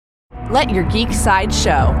Let your geek side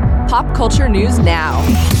show. Pop culture news now.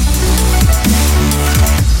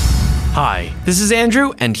 Hi, this is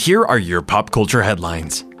Andrew, and here are your pop culture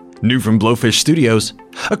headlines. New from Blowfish Studios.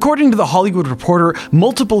 According to The Hollywood Reporter,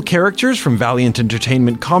 multiple characters from Valiant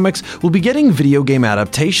Entertainment Comics will be getting video game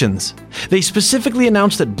adaptations. They specifically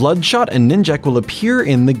announced that Bloodshot and Ninjak will appear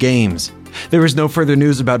in the games. There is no further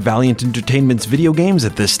news about Valiant Entertainment's video games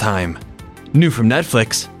at this time. New from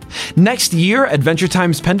Netflix. Next year, Adventure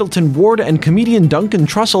Time's Pendleton Ward and comedian Duncan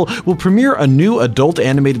Trussell will premiere a new adult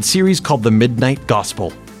animated series called The Midnight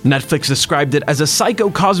Gospel. Netflix described it as a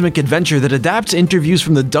psycho-cosmic adventure that adapts interviews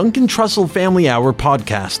from the Duncan Trussell Family Hour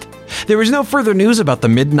podcast. There is no further news about The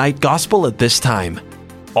Midnight Gospel at this time.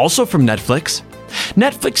 Also from Netflix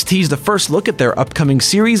teased a first look at their upcoming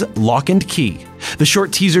series, Lock and Key. The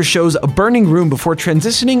short teaser shows a burning room before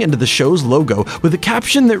transitioning into the show's logo with a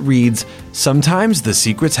caption that reads, "Sometimes the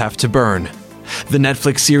secrets have to burn." The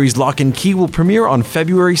Netflix series Lock and Key will premiere on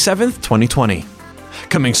February 7th, 2020.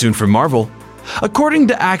 Coming soon from Marvel. According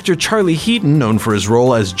to actor Charlie Heaton, known for his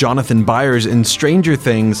role as Jonathan Byers in Stranger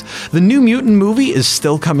Things, the New Mutant movie is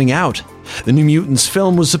still coming out. The New Mutants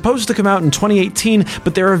film was supposed to come out in 2018,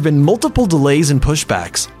 but there have been multiple delays and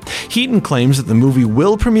pushbacks. Heaton claims that the movie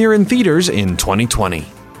will premiere in theaters in 2020.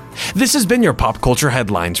 This has been your Pop Culture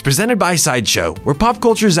Headlines, presented by Sideshow, where pop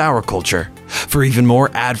culture is our culture. For even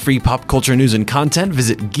more ad-free pop culture news and content,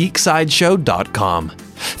 visit geeksideshow.com.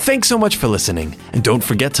 Thanks so much for listening, and don't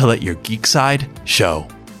forget to let your geek side show.